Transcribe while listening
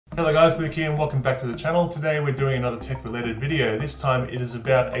Hello guys, Luke here and welcome back to the channel. Today we're doing another tech related video. This time it is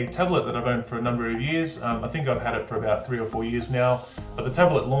about a tablet that I've owned for a number of years. I think I've had it for about 3 or 4 years now, but the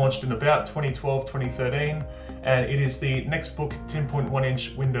tablet launched in about 2012, 2013, and it is the Nextbook 10.1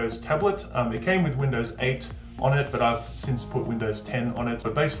 inch Windows tablet. It came with Windows 8 on it, but I've since put Windows 10 on it.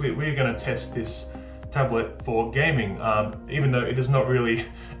 But basically we're going to test this tablet for gaming, even though it is not really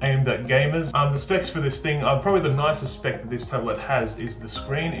aimed at gamers. The specs for this thing, probably the nicest spec that this tablet has is the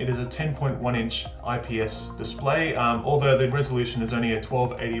screen. It is a 10.1 inch IPS display, although the resolution is only a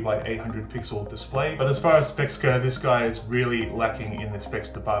 1280 by 800 pixel display. But as far as specs go, this guy is really lacking in the specs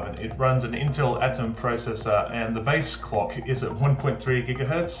department. It runs an Intel Atom processor and the base clock is at 1.3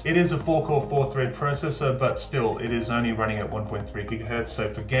 gigahertz. It is a 4-core 4-thread processor, but still it is only running at 1.3 gigahertz.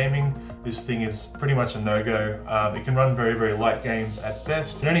 So for gaming, this thing is pretty much a no-go. It can run very, very light games at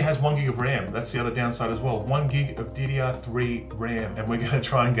best. It only has 1 gig of RAM. That's the other downside as well. 1 gig of DDR3 RAM, and we're going to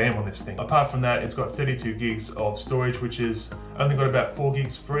try and game on this thing. Apart from that, it's got 32 gigs of storage, which is only got about 4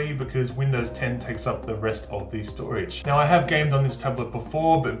 gigs free because Windows 10 takes up the rest of the storage. Now, I have gamed on this tablet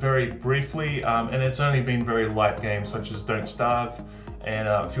before, but very briefly, and it's only been very light games such as Don't Starve, and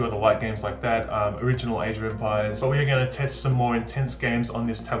a few other light games like that, original Age of Empires. But we are going to test some more intense games on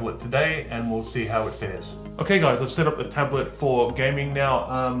this tablet today and we'll see how it fares. Okay guys, I've set up the tablet for gaming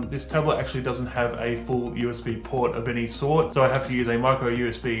now. This tablet actually doesn't have a full USB port of any sort, so I have to use a micro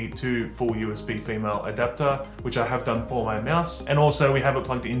USB to full USB female adapter, which I have done for my mouse. And also we have it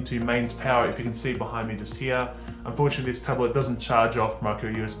plugged into mains power, if you can see behind me just here. Unfortunately, this tablet doesn't charge off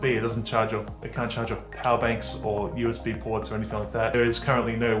micro USB. It can't charge off power banks or USB ports or anything like that. There is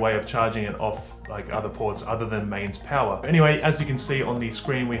currently no way of charging it off like other ports other than mains power. Anyway, as you can see on the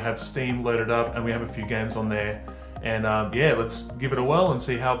screen, we have Steam loaded up and we have a few games on there. And yeah, let's give it a whirl and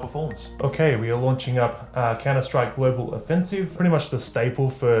see how it performs. Okay, we are launching up Counter-Strike Global Offensive. Pretty much the staple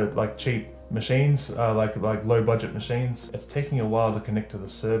for like cheap machines, like low budget machines. It's taking a while to connect to the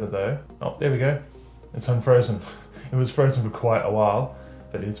server though. Oh, there we go. It's unfrozen. It was frozen for quite a while,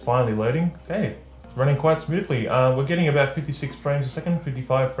 but it's finally loading. Okay, it's running quite smoothly. We're getting about 56 frames a second,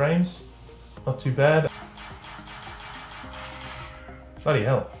 55 frames. Not too bad. Bloody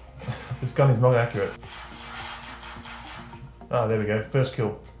hell. This gun is not accurate. Ah, there we go. First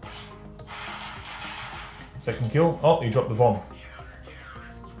kill. Second kill. Oh, he dropped the bomb.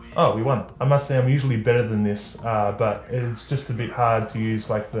 Oh, we won. I must say I'm usually better than this, but it's just a bit hard to use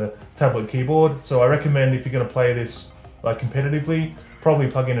like the tablet keyboard. So I recommend if you're going to play this like competitively,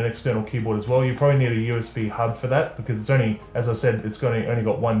 probably plug in an external keyboard as well. You probably need a USB hub for that because it's only, as I said, it's only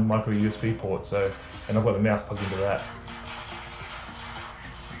got one micro USB port. So, and I've got the mouse plugged into that.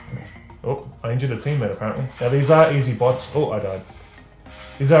 Oh, I injured a teammate apparently. Now these are easy bots. Oh, I died.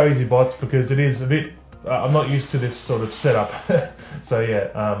 These are easy bots because it is a bit. I'm not used to this sort of setup. So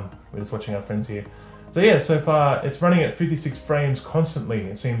yeah, we're just watching our friends here. So yeah, so far it's running at 56 frames constantly.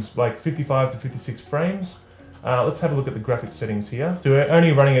 It seems like 55 to 56 frames. Let's have a look at the graphics settings here. So we're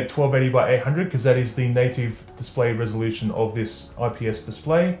only running at 1280 by 800 because that is the native display resolution of this IPS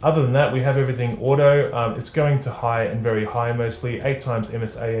display. Other than that, we have everything auto. It's going to high and very high mostly. 8 times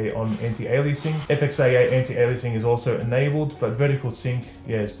MSAA on anti-aliasing. FXAA anti-aliasing is also enabled, but vertical sync,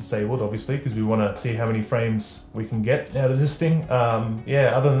 yeah, is disabled obviously because we want to see how many frames we can get out of this thing.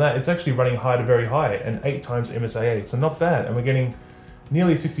 Yeah, other than that, it's actually running high to very high and 8 times MSAA, so not bad. And we're getting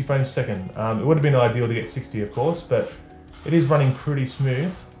nearly 60 frames a second. It would have been ideal to get 60 of course, but it is running pretty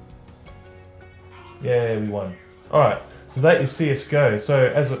smooth. Yeah, we won. Alright, so that is CSGO. So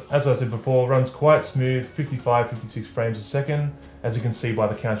as I said before, runs quite smooth, 55, 56 frames a second, as you can see by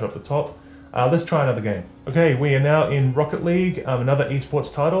the counter up the top. Let's try another game. Okay, we are now in Rocket League, another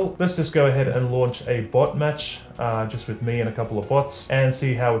esports title. Let's just go ahead and launch a bot match, just with me and a couple of bots, and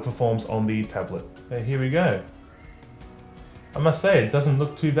see how it performs on the tablet. Okay, here we go. I must say, it doesn't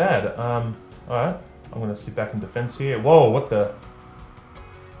look too bad. Alright, I'm going to sit back in defense here. Whoa, what the?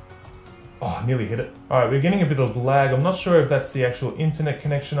 Oh, I nearly hit it. Alright, we're getting a bit of lag. I'm not sure if that's the actual internet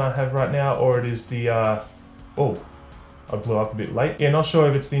connection I have right now, or it is the, oh, I blew up a bit late. Yeah, not sure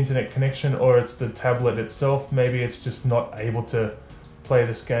if it's the internet connection or it's the tablet itself. Maybe it's just not able to play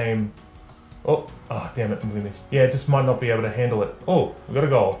this game. Oh, damn it, I'm going to miss. Yeah, it just might not be able to handle it. Oh, we got a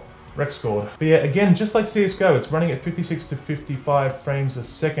goal. Rex scored. But yeah, again, just like CSGO, it's running at 56 to 55 frames a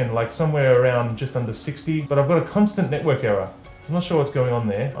second, like somewhere around just under 60, but I've got a constant network error, so I'm not sure what's going on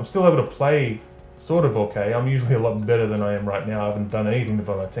there. I'm still able to play sort of okay. I'm usually a lot better than I am right now. I haven't done anything to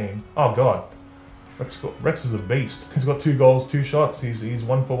my team. Oh god. Rex is a beast. He's got 2 goals, 2 shots. He's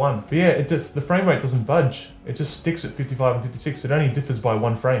 1 for 1. But yeah, the frame rate doesn't budge. It just sticks at 55 and 56. It only differs by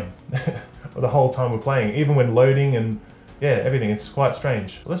 1 frame the whole time we're playing, even when loading and Yeah, everything. It's quite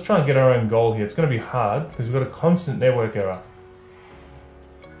strange. Let's try and get our own goal here. It's going to be hard because we've got a constant network error.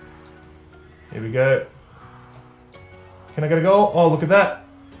 Here we go. Can I get a goal? Oh, look at that.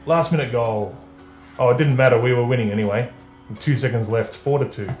 Last minute goal. Oh, it didn't matter. We were winning anyway. 2 seconds left.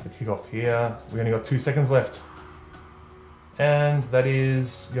 4-2. The kickoff here. We only got 2 seconds left. And that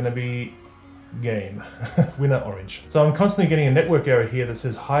is going to be game. Winner orange. So I'm constantly getting a network error here that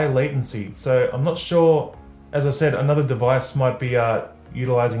says high latency. So I'm not sure, as I said, another device might be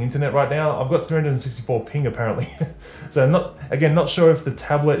utilizing internet right now. I've got 364 ping apparently. So I'm not sure if the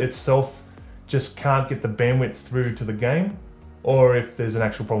tablet itself just can't get the bandwidth through to the game, or if there's an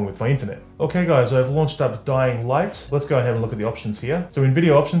actual problem with my internet. Okay guys, so I've launched up Dying Light. Let's go ahead and look at the options here. So in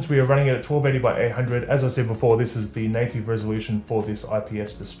video options, we are running it at 1280 by 800. As I said before, this is the native resolution for this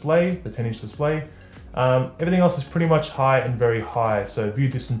IPS display, the 10-inch display. Everything else is pretty much high and very high. So view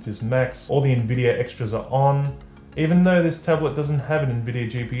distance is max. All the NVIDIA extras are on. Even though this tablet doesn't have an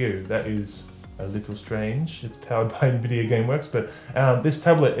NVIDIA GPU, that is a little strange. It's powered by NVIDIA GameWorks, but this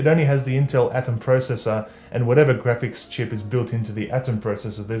tablet, it only has the Intel Atom processor, and whatever graphics chip is built into the Atom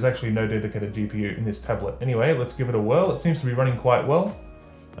processor. There's actually no dedicated GPU in this tablet. Anyway, let's give it a whirl. It seems to be running quite well,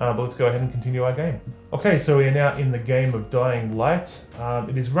 but let's go ahead and continue our game. Okay, so we are now in the game of Dying Light.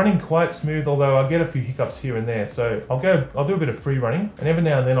 It is running quite smooth, although I'll get a few hiccups here and there. So I'll do a bit of free running, and every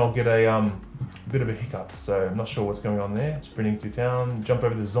now and then I'll get a bit of a hiccup, so I'm not sure what's going on there. Sprinting through town, jump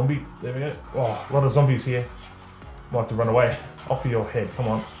over the zombie. There we go. Oh, a lot of zombies here. Might have to run away. Off of your head, come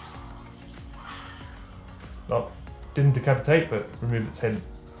on. Oh, didn't decapitate, but removed its head.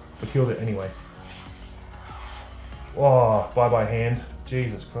 But killed it anyway. Oh, bye-bye hand.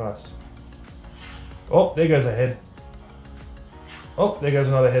 Jesus Christ. Oh, there goes a head. Oh, there goes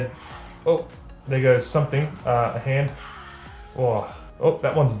another head. Oh, there goes something. A hand. Oh,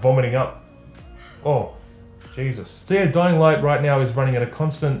 that one's vomiting up. Oh, Jesus. So yeah, Dying Light right now is running at a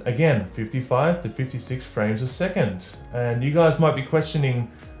constant, again, 55 to 56 frames a second. And you guys might be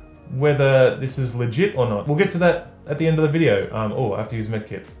questioning whether this is legit or not. We'll get to that at the end of the video. Oh, I have to use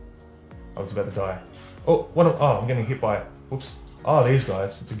medkit. I was about to die. Oh, I'm getting hit by it. Whoops. Oh, these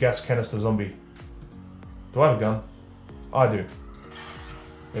guys. It's a gas canister zombie. Do I have a gun? I do.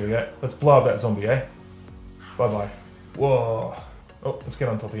 There we go. Let's blow up that zombie, eh? Bye-bye. Whoa. Oh, let's get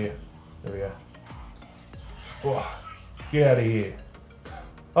on top of here. There we go. Whoa, get out of here.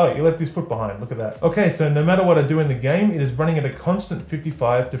 Oh, he left his foot behind, look at that. Okay, so no matter what I do in the game, it is running at a constant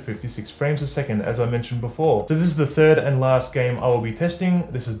 55 to 56 frames a second, as I mentioned before. So this is the third and last game I will be testing.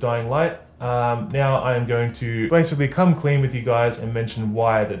 This is Dying Light. Now I am going to basically come clean with you guys and mention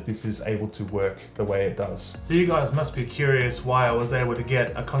why that this is able to work the way it does. So you guys must be curious why I was able to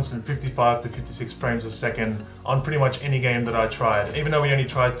get a constant 55 to 56 frames a second on pretty much any game that I tried. Even though we only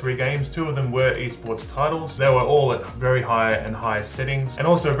tried 3 games, 2 of them were esports titles. They were all at very high settings. And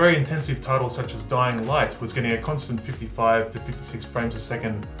also a very intensive title such as Dying Light was getting a constant 55 to 56 frames a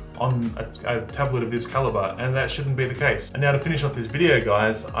second on a tablet of this caliber, and that shouldn't be the case. And now to finish off this video,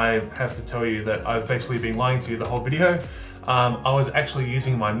 guys, I have to tell you that I've basically been lying to you the whole video. I was actually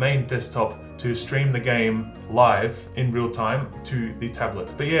using my main desktop to stream the game live in real time to the tablet.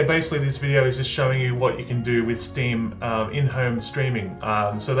 But yeah, basically this video is just showing you what you can do with Steam in-home streaming.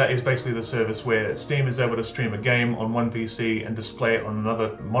 So that is basically the service where Steam is able to stream a game on one PC and display it on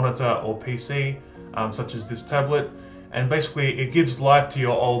another monitor or PC, such as this tablet. And basically it gives life to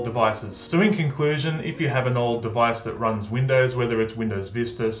your old devices. So in conclusion, if you have an old device that runs Windows, whether it's Windows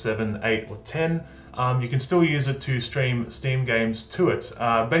Vista 7, 8 or 10, you can still use it to stream Steam games to it,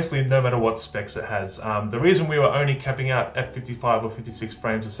 basically no matter what specs it has. The reason we were only capping out at 55 or 56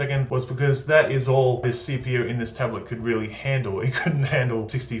 frames a second was because that is all this CPU in this tablet could really handle. It couldn't handle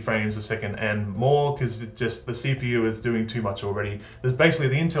 60 frames a second and more because the CPU is doing too much already. There's basically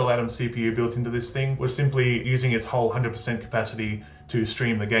the Intel Atom CPU built into this thing was simply using its whole 100% capacity to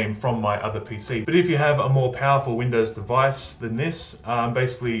stream the game from my other PC. But if you have a more powerful Windows device than this,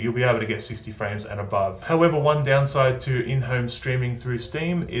 basically you'll be able to get 60 frames and above. However, one downside to in-home streaming through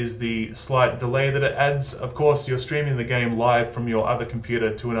Steam is the slight delay that it adds. Of course, you're streaming the game live from your other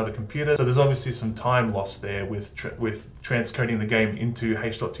computer to another computer, so there's obviously some time lost there with transcoding the game into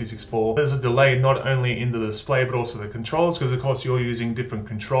H.264. There's a delay not only in the display but also the controls, because of course you're using different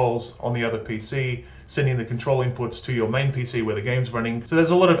controls on the other PC, sending the control inputs to your main PC where the game's running. So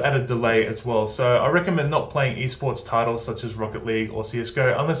there's a lot of added delay as well. So I recommend not playing esports titles such as Rocket League or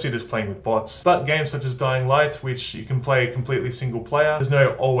CSGO unless you're just playing with bots. But games such as Dying Light, which you can play completely single player, there's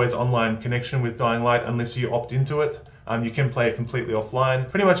no always online connection with Dying Light unless you opt into it. You can play it completely offline.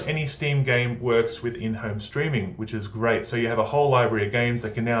 Pretty much any Steam game works with in-home streaming, which is great. So you have a whole library of games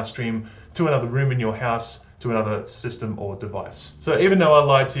that can now stream to another room in your house to another system or device. So even though I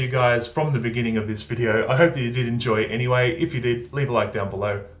lied to you guys from the beginning of this video, I hope that you did enjoy it anyway. If you did, leave a like down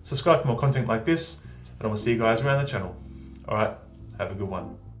below, subscribe for more content like this, and I will see you guys around the channel. All right, have a good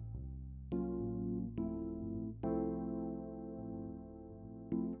one.